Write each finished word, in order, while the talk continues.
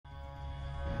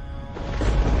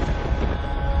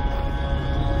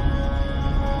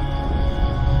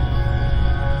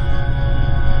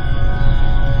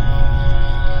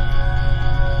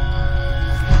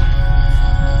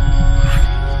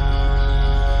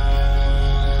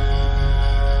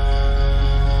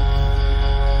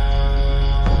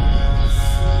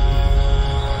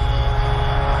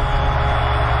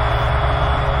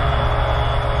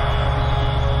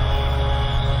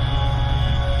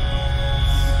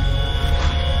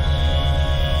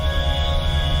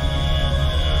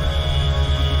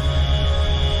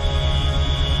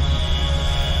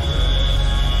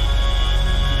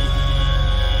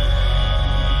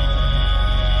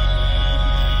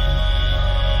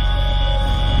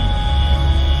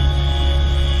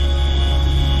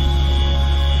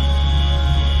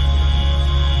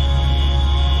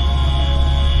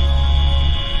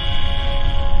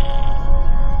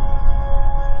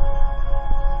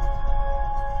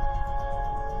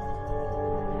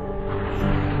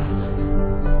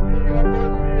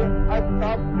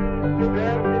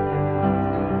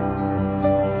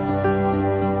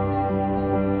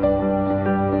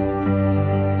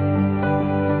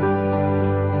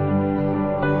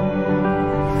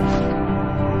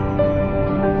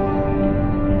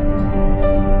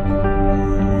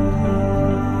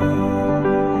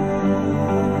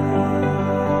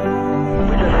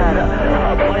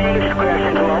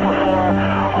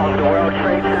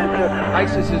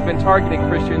ISIS has been targeting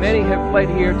Christians. Many have fled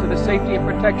here to the safety and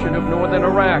protection of northern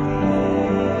Iraq.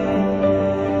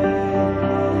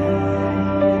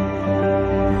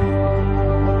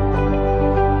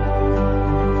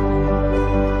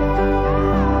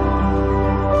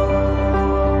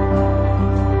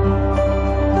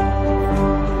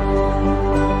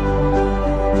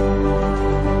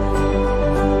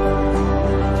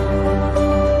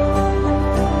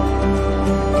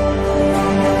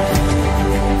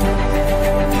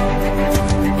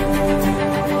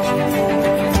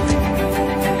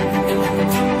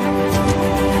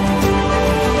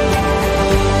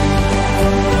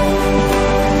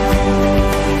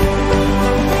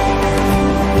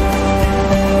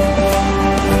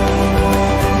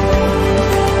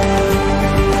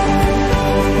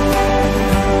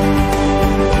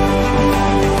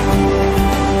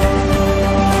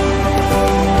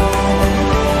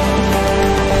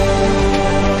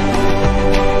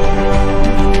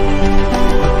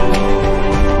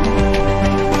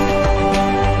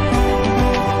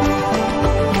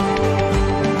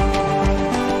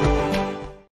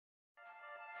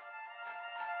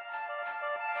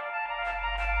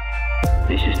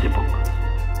 This is the book.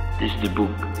 This is the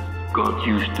book God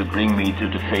used to bring me to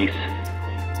the faith.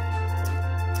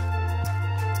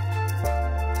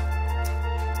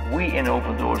 We in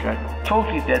Open Doors are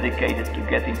totally dedicated to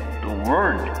getting the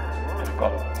word of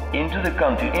God into the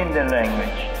country, in their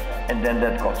language, and then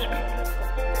let God speak.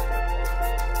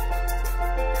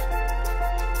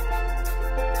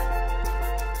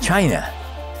 China,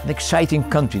 an exciting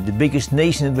country, the biggest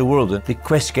nation in the world. The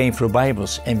request came for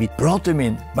Bibles, and we brought them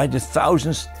in by the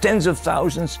thousands, tens of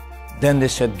thousands. Then they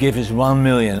said, give us 1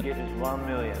 million. Give us 1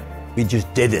 million. We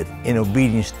just did it in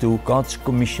obedience to God's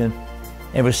commission.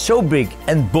 And we're so big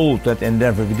and bold, that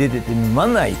endeavor. We did it in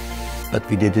one night, but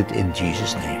we did it in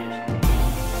Jesus' name.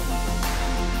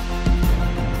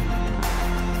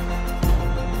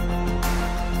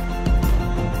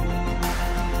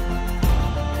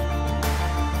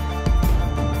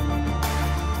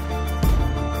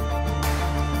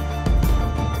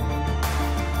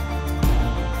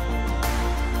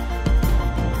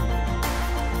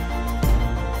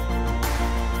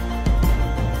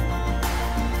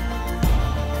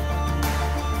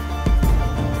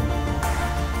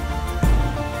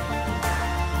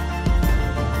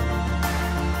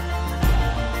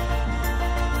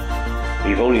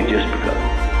 We've only just begun.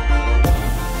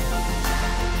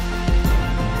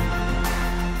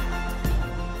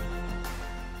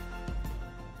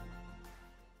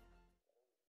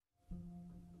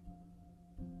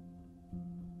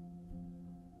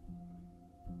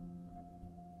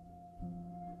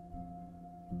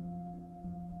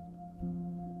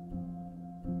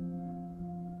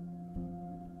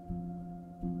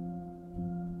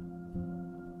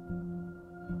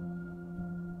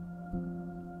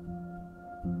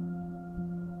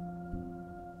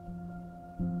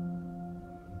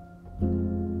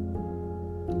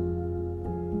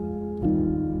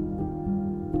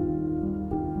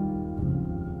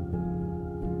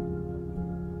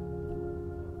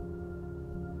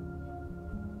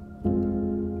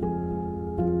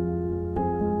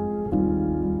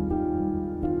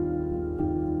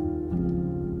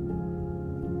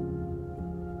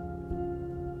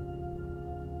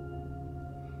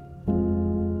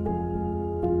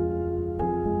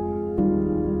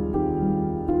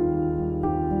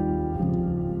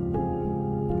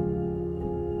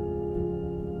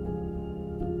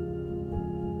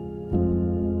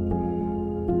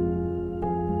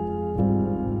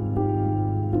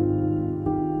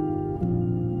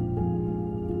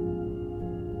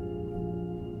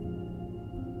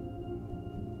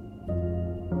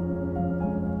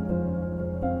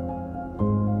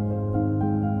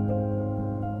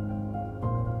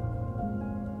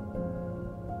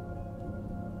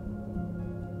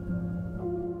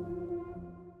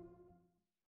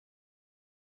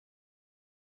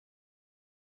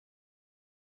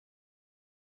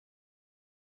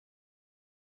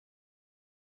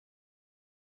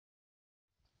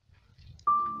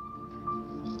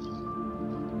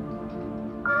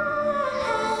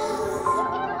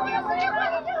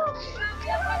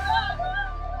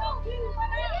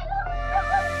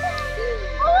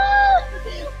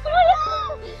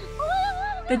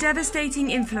 The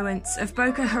devastating influence of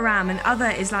Boko Haram and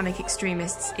other Islamic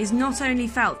extremists is not only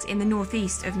felt in the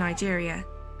northeast of Nigeria.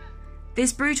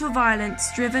 This brutal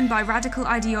violence, driven by radical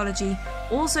ideology,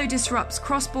 also disrupts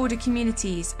cross-border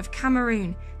communities of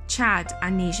Cameroon, Chad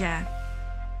and Niger.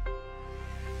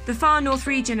 The far north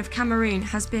region of Cameroon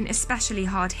has been especially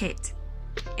hard hit.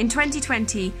 In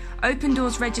 2020, Open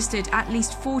Doors registered at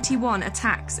least 41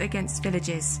 attacks against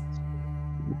villages.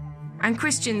 and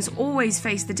Christians always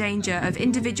face the danger of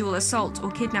individual assault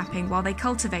or kidnapping while they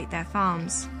cultivate their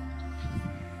farms.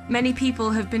 Many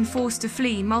people have been forced to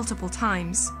flee multiple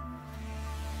times.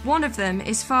 One of them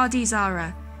is Fadi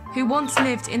Zara, who once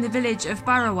lived in the village of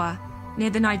Barawa, near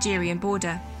the Nigerian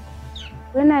border.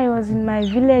 When I was in my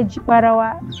village,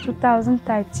 Barawa,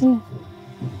 2013,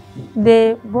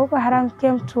 the Boko Haram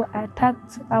came to attack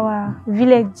our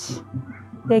village.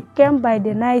 They came by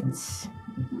the night.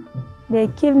 They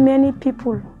killed many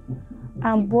people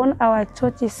and burned our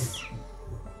churches.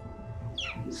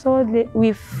 So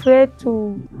we fled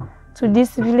to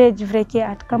this village, Vreke,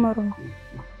 at Cameroon.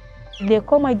 They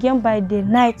come again by the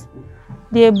night.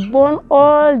 They burn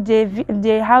all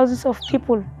the houses of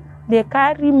people. They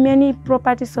carry many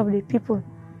properties of the people.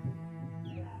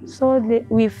 So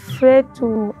we fled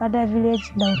to other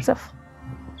village down.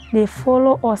 They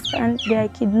follow us and they are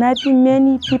kidnapping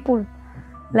many people,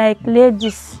 like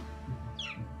ladies.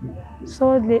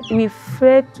 So we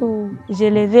fled to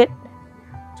Jelevet,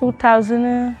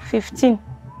 2015,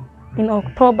 in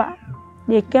October.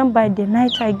 They came by the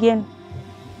night again.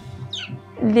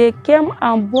 They came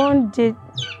and burned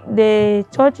the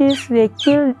churches. They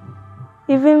killed,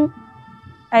 even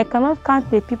I cannot count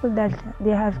the people that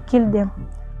they have killed them.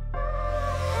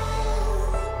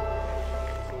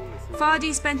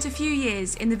 Fadi spent a few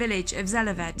years in the village of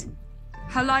Zelevet.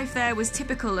 Her life there was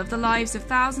typical of the lives of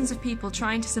thousands of people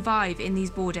trying to survive in these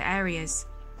border areas.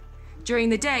 During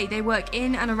the day, they work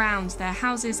in and around their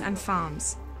houses and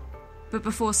farms. But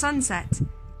before sunset,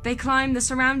 they climb the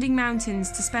surrounding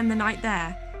mountains to spend the night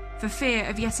there for fear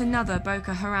of yet another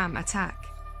Boko Haram attack.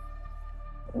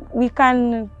 We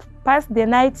can pass the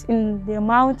night in the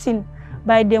mountain.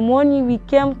 By the morning, we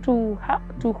came to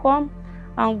home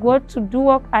and go to do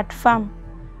work at farm.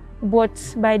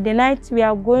 But by the night, we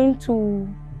are going to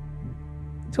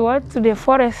the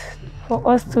forest for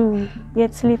us to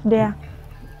get sleep there.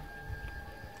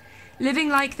 Living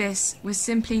like this was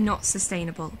simply not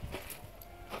sustainable.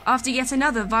 After yet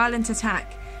another violent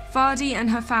attack, Fadi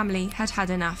and her family had had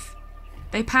enough.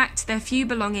 They packed their few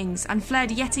belongings and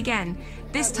fled yet again,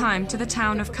 this time to the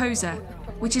town of Koza,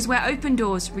 which is where Open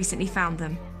Doors recently found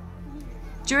them.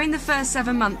 During the first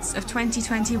 7 months of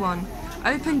 2021,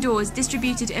 Open Doors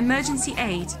distributed emergency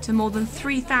aid to more than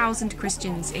 3,000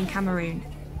 Christians in Cameroon.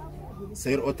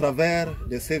 C'est au travers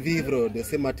de ces vivres, de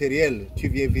ces matériels, tu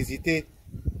viens visiter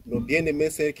nos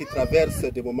bien-aimés sœurs qui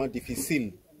traversent des moments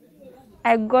difficiles.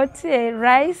 I got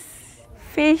rice,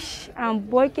 fish, and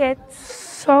bucket,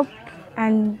 soap,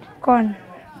 and corn,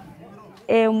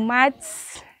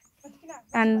 mats,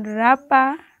 and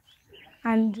wrapper,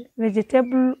 and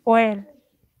vegetable oil.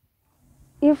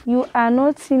 If you are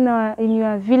not in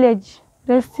your village,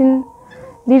 living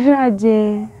at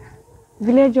the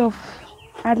village of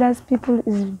other people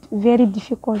is very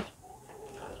difficult.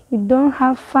 You don't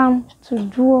have farm to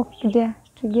do work there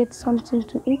to get something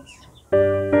to eat.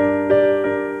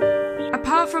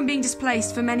 Apart from being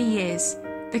displaced for many years,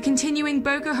 the continuing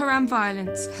Boko Haram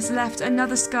violence has left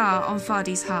another scar on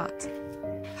Fadi's heart.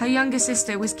 Her younger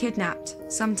sister was kidnapped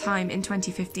sometime in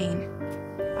 2015.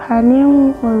 Her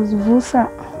name was Vusa.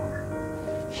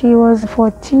 She was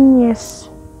 14 years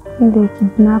when they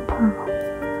kidnapped her.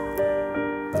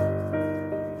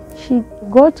 She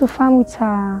go to farm with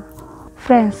her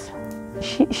friends.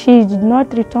 She did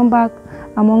not return back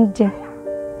among them.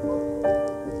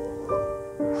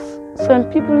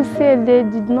 Some people say they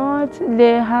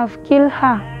have killed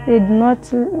her. They did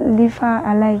not leave her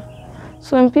alive.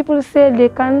 Some people say they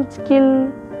can't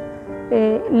kill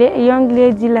a young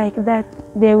lady like that.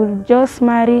 They will just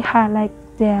marry her like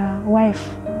their wife.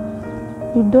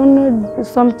 You don't know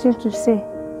something to say.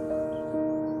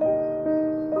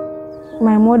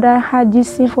 My mother had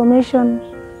this information.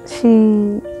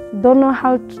 She don't know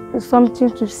something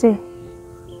to say.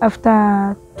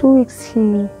 After 2 weeks,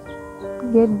 he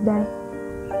died.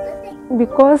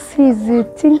 Because he's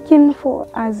thinking for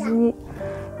us,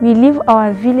 we leave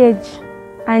our village,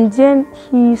 and then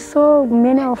he saw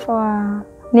many of our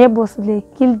neighbors, they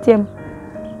killed them.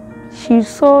 She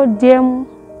saw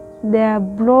their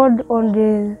blood on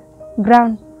the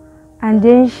ground, and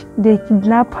then they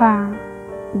kidnapped her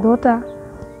daughter.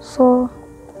 So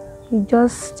he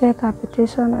just take her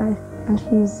petition and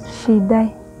she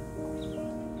died.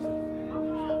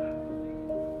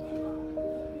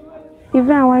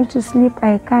 Even I want to sleep,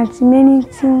 I can't. Many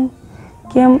things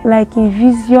came like in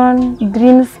vision,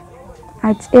 dreams.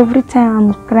 At every time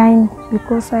I'm crying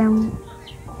because I am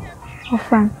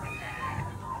orphan.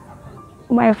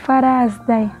 My father has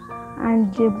died,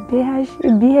 and the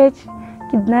BH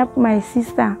kidnapped my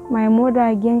sister. My mother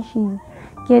again, she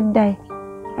died.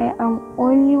 I am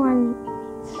only one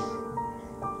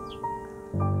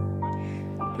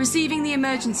Receiving the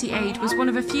emergency aid was one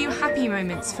of a few happy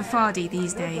moments for Fadi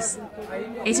these days.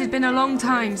 It had been a long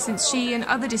time since she and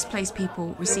other displaced people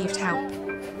received help.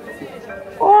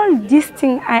 All this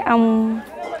thing, I am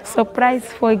surprised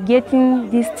for getting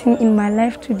this thing in my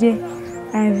life today.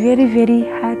 I am very, very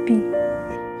happy.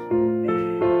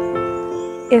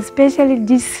 Especially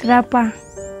this wrapper.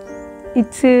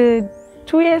 It's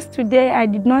 2 years today I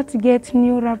did not get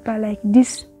new wrapper like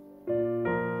this.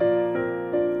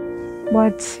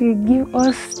 But she give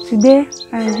us today,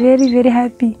 I'm very, very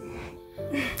happy.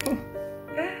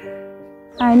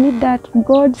 I need that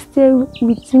God stay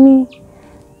with me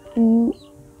in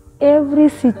every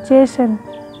situation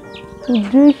to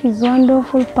do His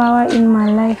wonderful power in my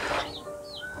life,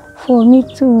 for me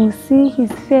to see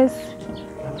His face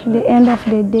at the end of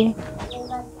the day.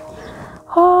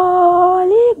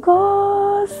 Holy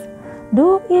Ghost, do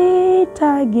it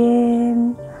again.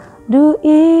 Do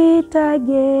it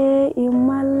again in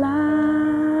my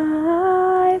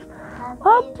life.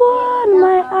 Open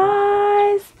my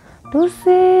eyes to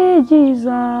see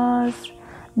Jesus.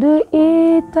 Do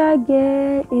it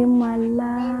again in my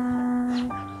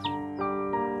life.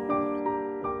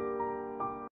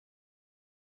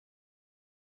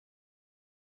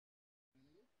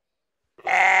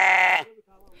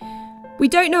 We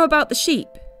don't know about the sheep,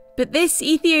 but this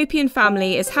Ethiopian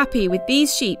family is happy with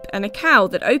these sheep and a cow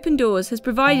that Open Doors has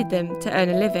provided them to earn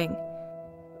a living.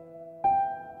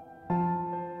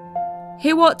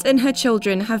 Hiwot and her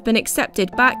children have been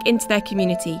accepted back into their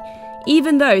community,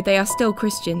 even though they are still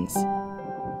Christians.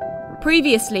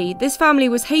 Previously, this family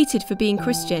was hated for being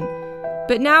Christian,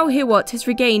 but now Hiwot has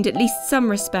regained at least some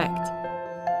respect.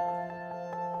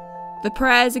 The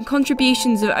prayers and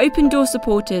contributions of Open Door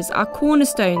supporters are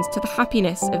cornerstones to the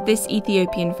happiness of this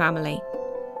Ethiopian family.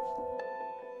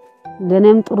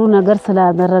 ለኔም ጥሩ ነገር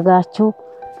ስላደረጋችሁ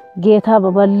ጌታ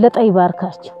በበለጠ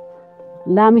ይባርካችሁ።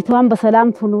 ላሚቷን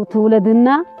በሰላም ትውለድና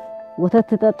ወተት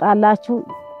ትጠጣላችሁ።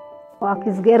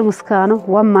 ዋክዝጌር ምስካኑ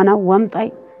ወማና ወምጣይ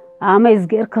አመ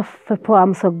ይዝጌር ከፈፈ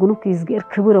አመሰግኑ ይዝጌር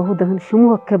ክብረሁ ደህን ሽሙ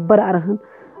ከበር አረህን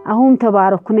አሁን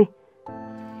ተባረኩኔ።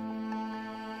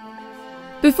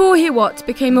 Before Hiwot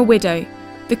became a widow,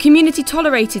 the community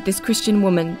tolerated this Christian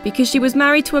woman because she was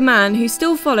married to a man who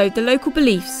still followed the local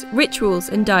beliefs, rituals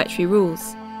and dietary rules.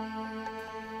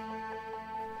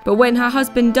 But when her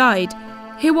husband died,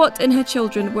 Hiwot and her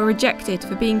children were rejected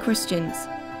for being Christians,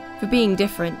 for being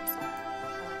different.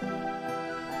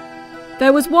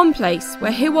 There was one place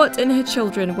where Hiwot and her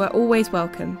children were always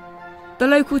welcome,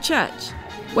 the local church,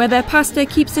 where their pastor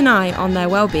keeps an eye on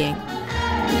their well-being.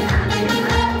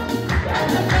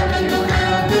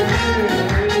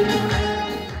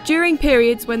 During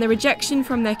periods when the rejection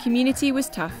from their community was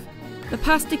tough, the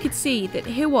pastor could see that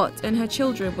Hiwot and her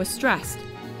children were stressed.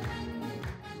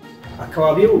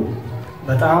 አካባቢው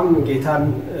በጣም ጌታን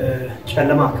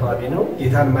ጨለማ አካባቢ ነው።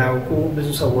 ጌታን ማያውቁ ብዙ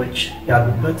ሰዎች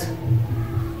ያሉበት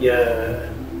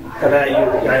የተለያዩ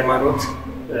የሃይማኖት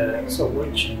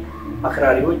ሰዎች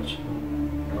አክራሪዎች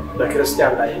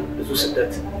በክርስቲያን ላይ ብዙ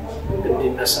ስደት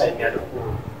እንዲነሳ የሚያደርጉ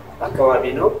አካባቢ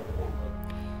ነው።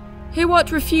 Hiwot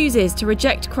refuses to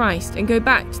reject Christ and go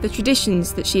back to the traditions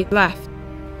that she had left.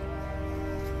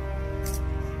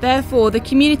 Therefore, the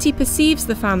community perceives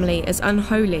the family as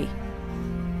unholy.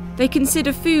 They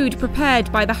consider food prepared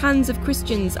by the hands of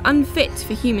Christians unfit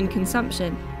for human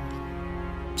consumption.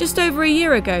 Just over a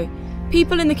year ago,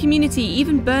 people in the community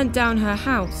even burnt down her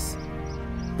house.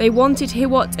 They wanted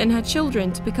Hiwot and her children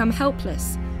to become helpless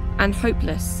and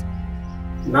hopeless.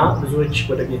 Na ብዙዎች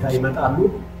ወደ ጌታ ይመጣሉ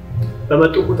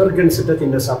በመጡ ቁጥር ግን ስደት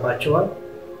ይነሳባቸዋል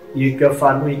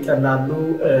ይገፋሉ ይጠላሉ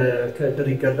ከድር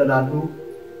ይገደላሉ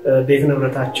ቤት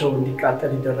ንብረታቸው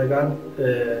እንዲቃጠል ይደረጋል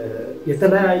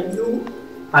የተለያዩ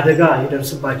አደጋ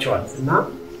ይደርስባቸዋል እና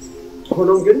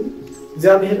ሆኖም ግን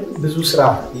እግዚአብሔር ብዙ ስራ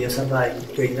እየሰራ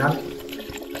ይገኛል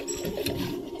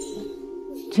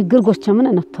ችግር ጎቸ ምን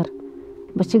ነበር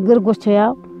በችግር ጎቸ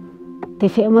ያው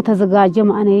ተፈእመ ተዘጋጀ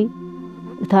ማኔ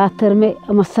ታተርመ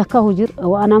መስካ ሁጅር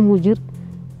ዋናም ሁጅር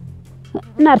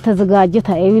ናር ተዘጋጀ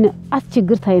ታይዊነ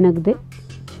አትችግር ታይነግደ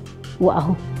ዋሁ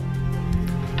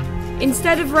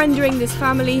Instead of rendering this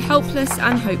family helpless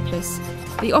and hopeless,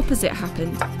 the opposite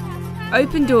happened.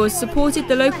 Open Doors supported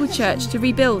the local church to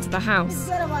rebuild the house.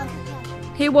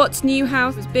 Hiwot's new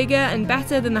house was bigger and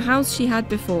better than the house she had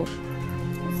before.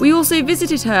 We also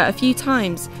visited her a few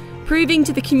times, proving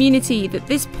to the community that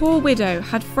this poor widow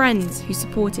had friends who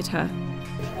supported her.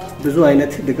 ብዙ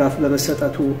አይነት ድጋፍ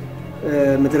ለመሰጠቱ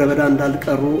ምድረበዳ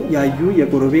እንዳልቀሩ ያዩ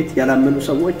የጎረቤት ያላመኑ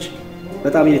ሰዎች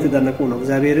በጣም እየተደነቁ ነው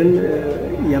እግዚአብሔርን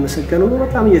ያመሰገኑ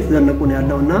በጣም እየተደነቁ ነው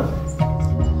ያለውና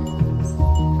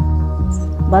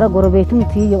bara gorebetum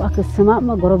tiyo akisma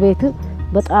ma gorebetu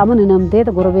በጣምን ነምዴት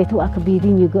ጎረቤቱ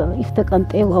አክቢዲኝ ይፍተ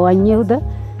ቀንጤው ዋኘውደ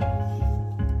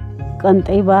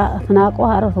ቀንጤባ ፍናቆ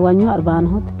አረፍ ዋኘው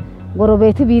አርባንሁት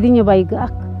ጎረቤቱ ቢዲኝ ባይጋ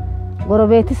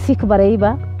ጎረቤቱ ሲክ በረይባ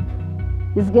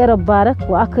ይዝገር ባረክ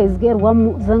ወአከ ይዝገር ወሙ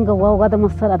ዘንገ ዋውጋደ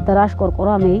መሰል አደራሽ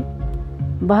ቆርቆራሜ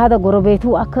ባሃደ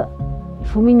ጎረቤቱ አከ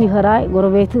ሹሚኝ ኸራይ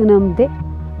ጎረቤቱ ነምዴ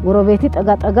ጎረቤቱ ጠጋ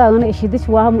ጠጋ እነ እሺድች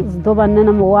ዋህሙ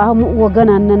ዝዶባነነማ ዋህሙ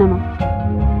ወገናነነማ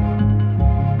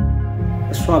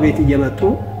እሷ ቤት እየመጡ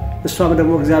እሷም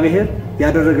ደግሞ እግዚአብሔር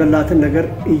ያደረገላትን ነገር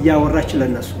እያወራች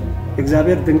ለነሱ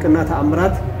እግዚአብሔር ድንቅና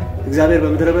ተአምራት እግዚአብሔር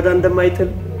በመድረ በዳ እንደማይጥል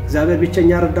እግዚአብሔር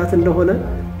ብቸኛ ረዳት እንደሆነ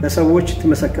ለሰዎች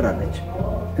ትመሰክራለች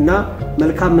እና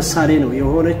መልካም ምሳሌ ነው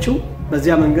የሆነችው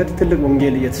በዚያ መንገድ ትልቅ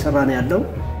ወንጌል እየተሰራ ነው ያለው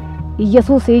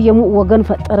ኢየሱስ የሙ ወገን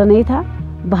ፈጠረኔታ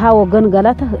በሃ ወገን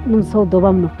ገላታ ንምሰው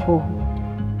ዶባም ነው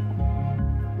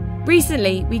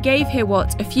Recently, we gave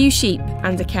Hiwot a few sheep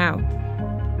and a cow.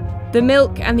 The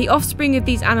milk and the offspring of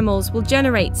these animals will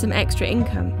generate some extra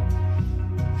income.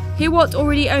 Hiwot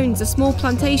already owns a small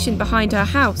plantation behind her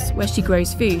house where she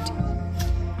grows food.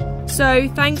 So,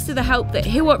 thanks to the help that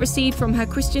Hiwot received from her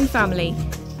Christian family,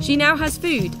 she now has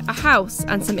food, a house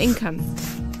and some income.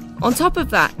 On top of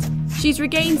that, she's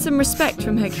regained some respect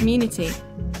from her community.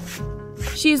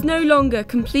 She is no longer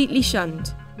completely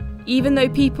shunned, even though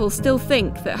people still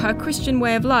think that her Christian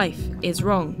way of life is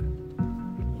wrong.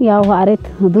 ያው አሬት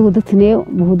ሁዱድትኔ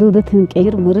በሁዱድትን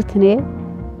ቀይር ምርትኔ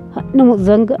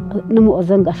ንሙ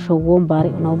ዘንግ አሸወም ባሪ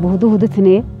ነው በሁዱድትኔ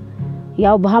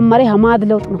ያው በሐማሪ ሐማድ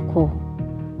ለውጥ ነኮ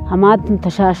ሐማድ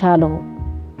ተሻሻለው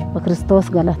በክርስቶስ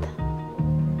ገላት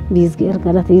ቢዝገር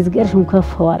ገላት ይዝገር ሽም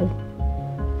ከፈዋሪ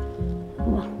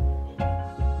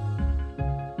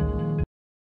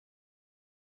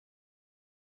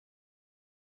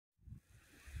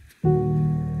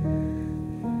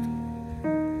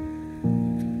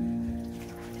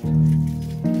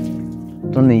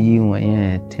Tone yi wa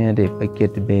ya tende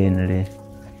paket benere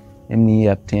emni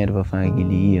ap tende ba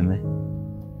fangili yeme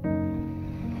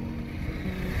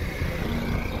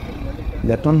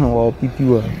la ton ho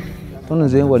pipiwa ton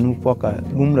zen wa nu poka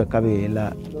lumra kabe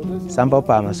la samba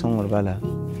pa ma songor bala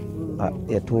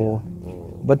ya to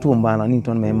batu mbana ni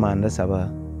ton me manda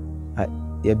saba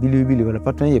ya bili bala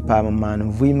paton ye pa ma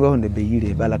man vuim go honde be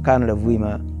yire bala kan la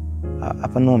vuima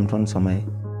apanom ton somay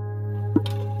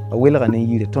Jihadist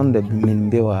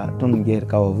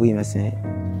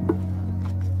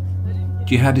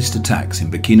attacks in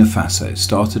Burkina Faso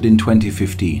started in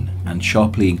 2015 and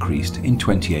sharply increased in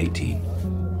 2018.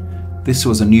 This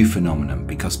was a new phenomenon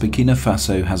because Burkina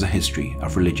Faso has a history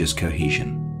of religious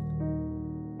cohesion.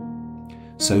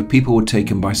 So people were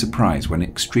taken by surprise when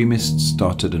extremists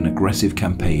started an aggressive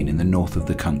campaign in the north of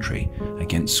the country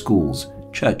against schools,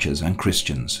 churches and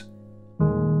Christians.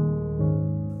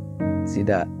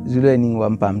 Sida zule ni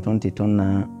wampam tonti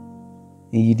tonna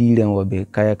yidire wabe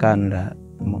kaya kanra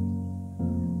mo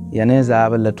yaneza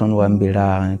abala ton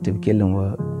wambira tibkelen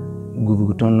wa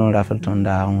gubu ton no rafal ton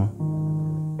dawo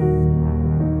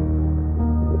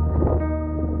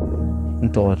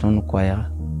nto ton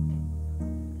kwaya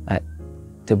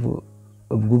tebu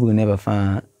gubu ne ba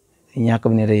fa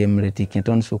nyakab ne reyemre tikin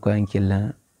ton su ko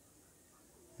ankella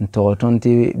nto ton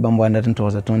ti bambanda ton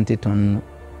za ton ti ton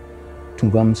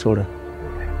tubam sora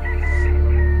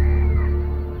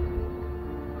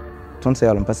ton se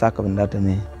alon pasa ka banda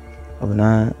me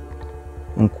abuna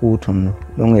nku ton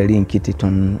long eri nkiti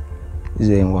ton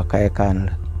ze wa kaya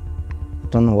kanra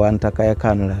ton wanta kaya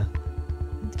kanra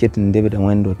ketin debe da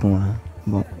wendo ton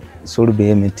bo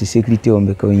sorbe me ti security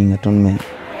ombe ko yinga ton me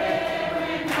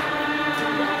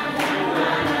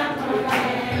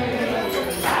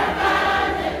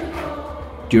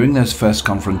During those first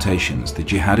confrontations, the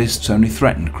jihadists only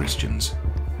threatened Christians.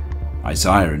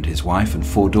 Isaiah and his wife and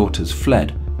 4 daughters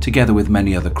fled, together with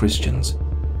many other Christians.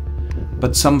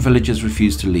 But some villagers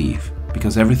refused to leave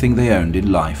because everything they owned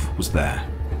in life was there.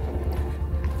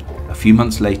 A few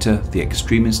months later, the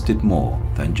extremists did more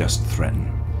than just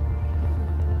threaten.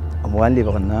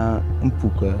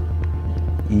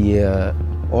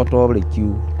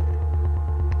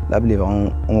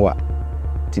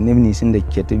 Tinebni sinde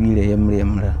kete bile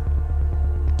yemra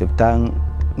teptang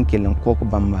nkelen kok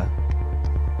bamba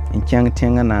nkyang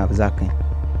tenga na zakin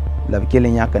la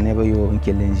kelen yaka ne ba yo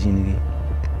nkelen jinri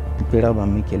pera ba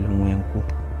mi kelen wenku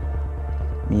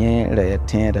nye ra ya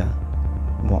tenda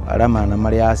bon arama na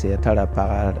maria se tara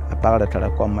para tara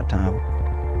kwa matabu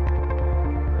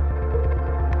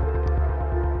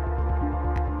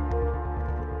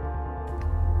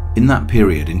In that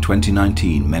period in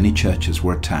 2019, many churches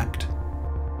were attacked.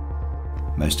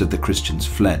 Most of the Christians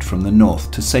fled from the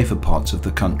north to safer parts of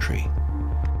the country.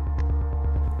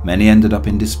 Many ended up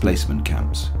in displacement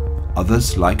camps.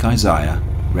 Others, like Isaiah,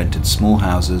 rented small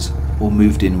houses or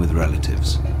moved in with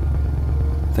relatives.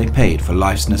 They paid for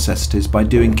life's necessities by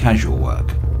doing casual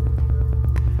work.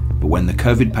 But when the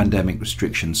COVID pandemic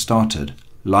restrictions started,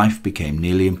 life became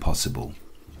nearly impossible.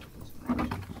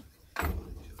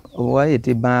 Why it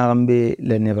be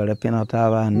le never a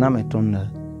penatava nametona.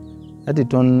 At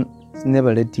it on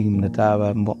never let him the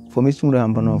tava for Miss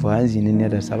Murampano for Hansin in the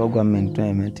Savagam and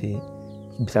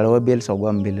Salawa bells or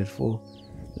 1 billet for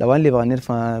La one live on it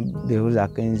for Behuza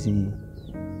Kenzi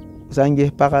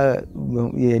Sange Para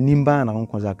Nimban on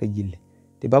Kozaka Gil.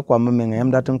 The Bakwamang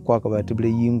am that and quack about to be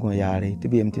Yingo Yari, to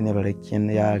be empty never a kin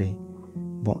yari.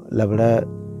 Bon, Labra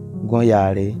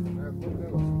Goyari.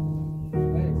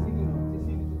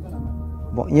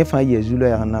 Bon, ye 5 years, Zulu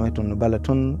and Nameton,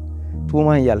 Balaton, 2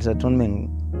 man yals at Tonmeng,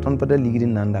 Tonpada Ligri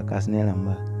Nanda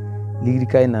Casnelamba,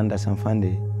 Ligrica Nanda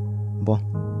Sanfande. Bon,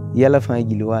 Yella Fan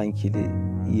Gilua and Kid,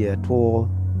 ye 2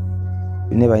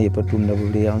 never ye patum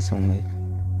double day on some way.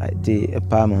 I take a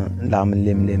palm lam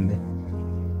limbe.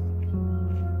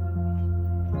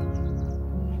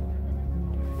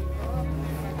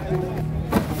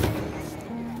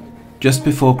 Just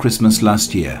before Christmas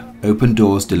last year, Open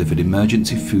Doors delivered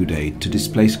emergency food aid to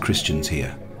displaced Christians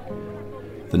here.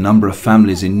 The number of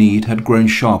families in need had grown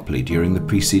sharply during the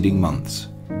preceding months.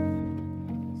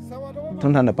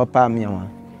 Tontana papa miawa.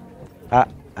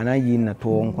 Anayi na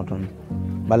toon koton.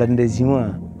 Balande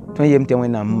zimwa. Ton yemte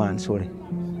wena man sorry.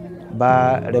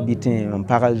 Ba rebitin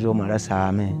mpaka zo mara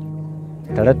saame.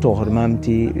 Tara to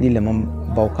hormamti lile mam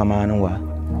baw kamana wa.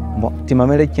 Bo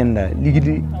timamere kenda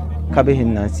ligidi kabe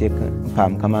hinna sek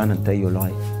pam kamana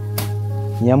tayoloi.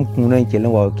 Nyam kuna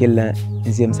kelen wa kelen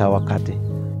nzem sa wakati.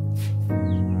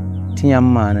 Tinyam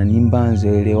mana nimbanzo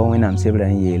ile wa wena msebra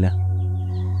yela.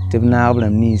 Tibna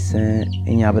abram ni sen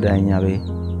nyabada nyabe.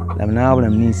 Lamna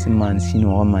abram ni sin man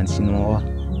sino.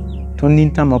 Ton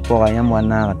nintama pora yam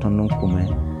wana ton kume.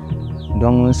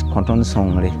 Dong's conton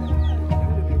songre.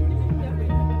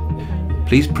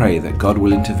 Please pray that God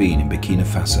will intervene in Burkina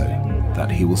Faso,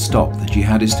 that he will stop the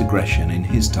jihadist aggression in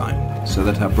his time so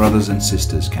that our brothers and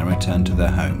sisters can return to their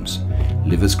homes,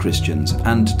 live as Christians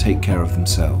and take care of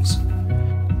themselves.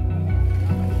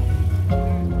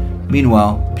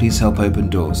 Meanwhile, please help Open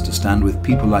Doors to stand with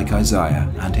people like Isaiah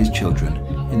and his children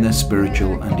in their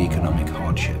spiritual and economic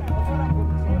hardship.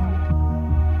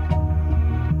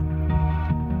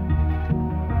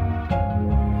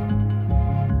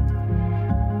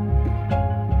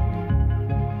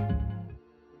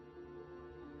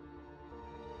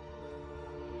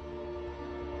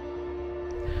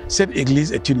 Cette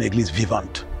église est une église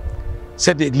vivante.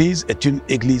 Cette église est une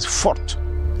église forte,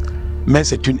 mais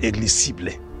c'est une église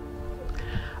ciblée.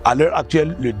 À l'heure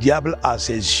actuelle, le diable a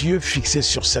ses yeux fixés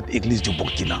sur cette église du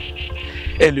Burkina.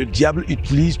 Et le diable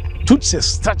utilise toutes ses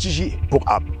stratégies pour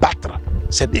abattre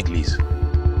cette église.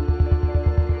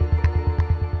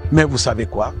 Mais vous savez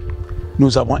quoi?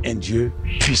 Nous avons un Dieu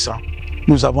puissant.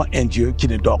 Nous avons un Dieu qui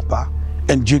ne dort pas,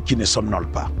 un Dieu qui ne somnole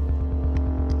pas.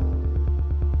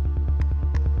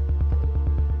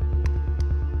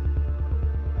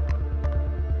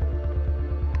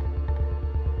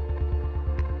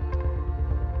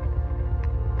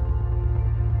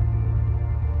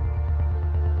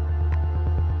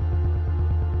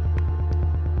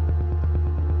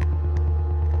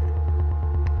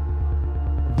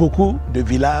 Beaucoup de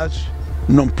villages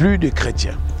n'ont plus de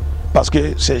chrétiens parce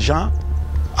que ces gens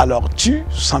alors tuent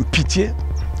sans pitié,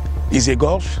 ils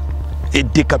égorgent et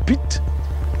décapitent,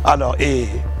 alors et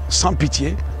sans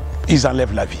pitié, ils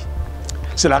enlèvent la vie.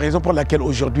 C'est la raison pour laquelle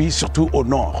aujourd'hui, surtout au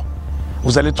nord,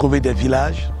 vous allez trouver des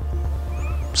villages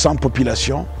sans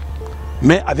population,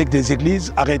 mais avec des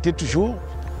églises arrêtées toujours,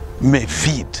 mais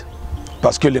vides,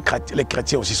 parce que les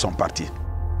chrétiens aussi sont partis.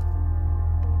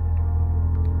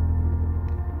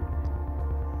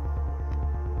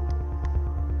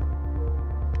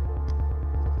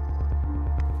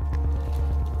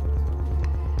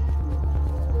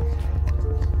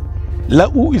 Là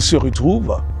où ils se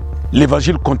retrouvent,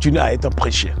 l'évangile continue à être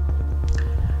prêché.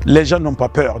 Les gens n'ont pas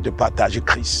peur de partager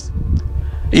Christ.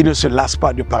 Ils ne se lassent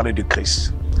pas de parler de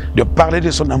Christ, de parler de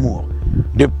son amour,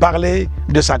 de parler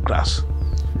de sa grâce.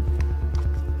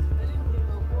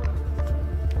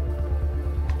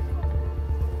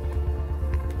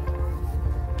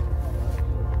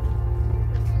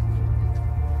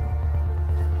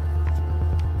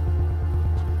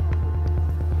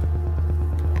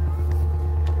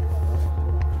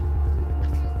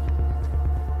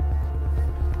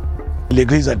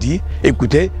 L'Église a dit,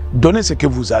 écoutez, donnez ce que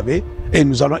vous avez et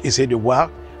nous allons essayer de voir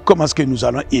comment est-ce que nous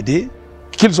allons aider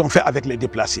qu'ils ont fait avec les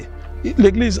déplacés.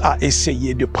 L'Église a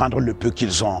essayé de prendre le peu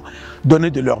qu'ils ont, donner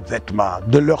de leurs vêtements,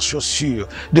 de leurs chaussures,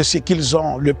 de ce qu'ils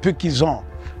ont, le peu qu'ils ont,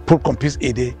 pour qu'on puisse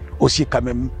aider aussi quand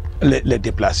même les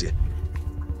déplacés.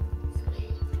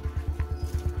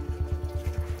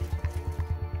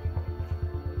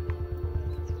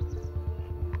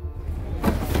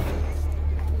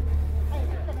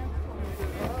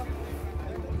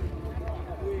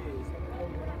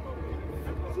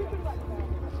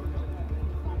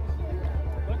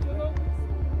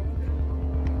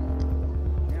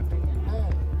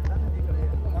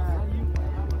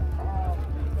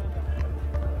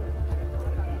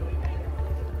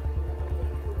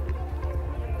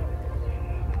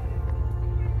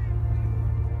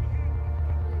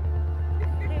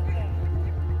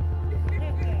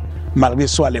 Malgré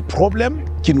soit les problèmes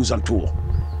qui nous entourent,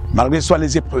 malgré soit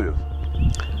les épreuves,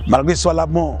 malgré soit la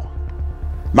mort,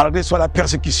 malgré soit la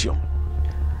persécution,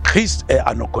 Christ est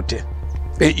à nos côtés.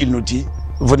 Et il nous dit,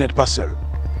 vous n'êtes pas seuls,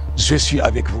 je suis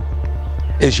avec vous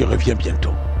et je reviens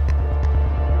bientôt.